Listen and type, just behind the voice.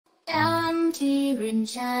Frontier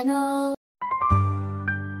Channel.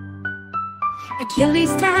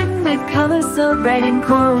 Achilles Tang with colors so bright in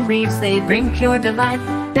coral reefs, they bring pure delight.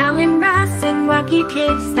 Down in wrasse and wacky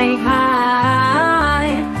kids they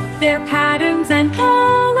hide. Their patterns and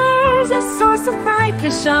colors a source of pride.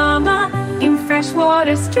 Kashama in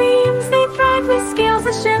freshwater streams, they thrive with scales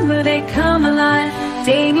that shimmer, they come alive.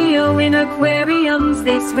 Danio in aquariums,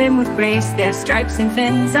 they swim with grace. Their stripes and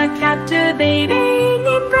fins a captivating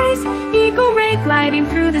embrace. Eagle ray gliding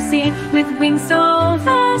through the sea with wings so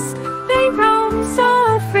vast, they roam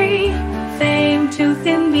so free. Fame tooth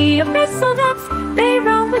in the abyssal depths, they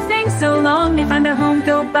roam with fangs so long they find a home.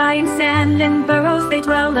 Go by in sand and burrows they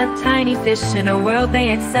dwell, a tiny fish in a world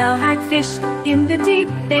they excel. Hagfish in the deep,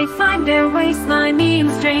 they find their way. Slimy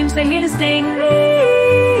and strange, they hear to sting.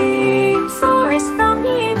 Saurus from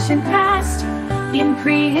the ancient past, in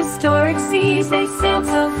prehistoric seas they sailed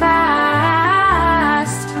so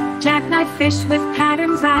fast. Jackknife fish with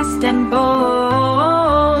patterns vast and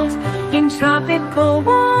bold, in tropical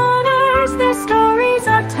waters their stories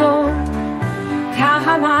are told.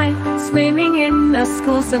 Kahawai swimming in the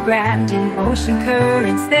schools so grand, in ocean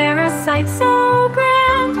currents they're a sight so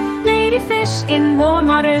grand. Ladyfish in warm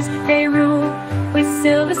waters they rule, with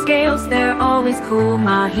silver scales they're always cool.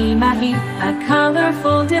 Mahi-Mahi a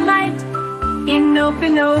colorful delight, in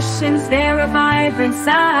open oceans they're a vibrant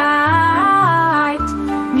sight.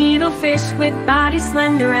 Needlefish with bodies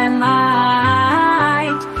slender and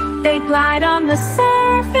light, they glide on the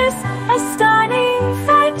surface, a stunning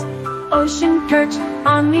sight. Ocean perch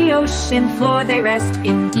on the ocean floor they rest,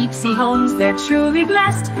 in deep sea homes they're truly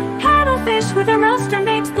blessed. Paddlefish with a rostrum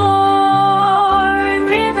they explore, in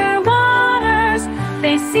river waters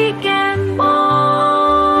they seek and mourn.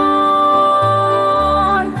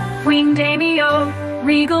 Winged Danio,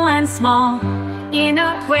 regal and small, in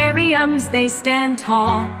aquariums they stand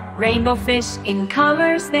tall. Rainbow fish in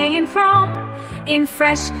colors they enthrall, in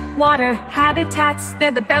fresh water habitats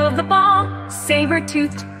they're the belle of the ball.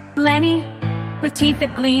 Saber-toothed blenny with teeth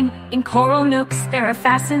that gleam, in coral nooks they're a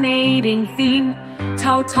fascinating theme.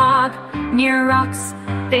 Tautog near rocks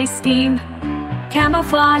they steam,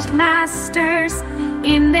 camouflaged masters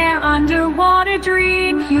in their underwater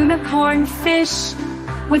dream. Unicorn fish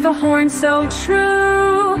with a horn so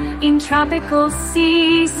true, in tropical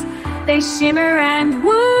seas they shimmer and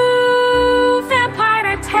woo.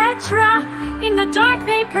 Vampire tetra in the dark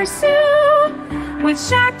they pursue, with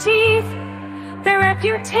sharp teeth their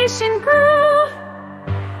reputation grew.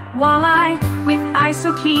 Walleye with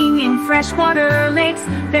iso king in freshwater lakes,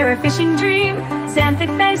 they're a fishing dream. Xanthic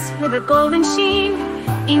bass with a golden sheen,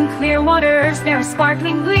 in clear waters they're a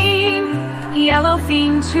sparkling gleam.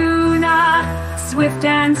 Yellowfin tuna, swift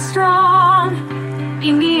and strong,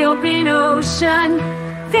 in the open ocean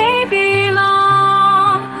they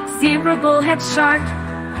belong. Zebra bullhead shark,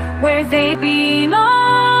 where they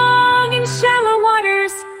belong, in shallow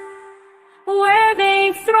waters where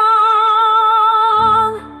they throng.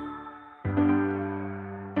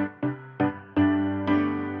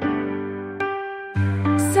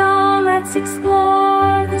 So let's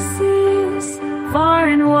explore the seas, far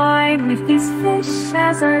and wide, with these fish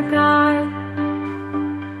as our guide.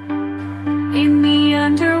 In the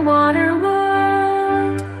underwater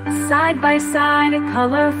world, side by side, a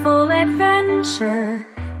colorful adventure.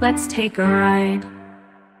 Let's take a ride.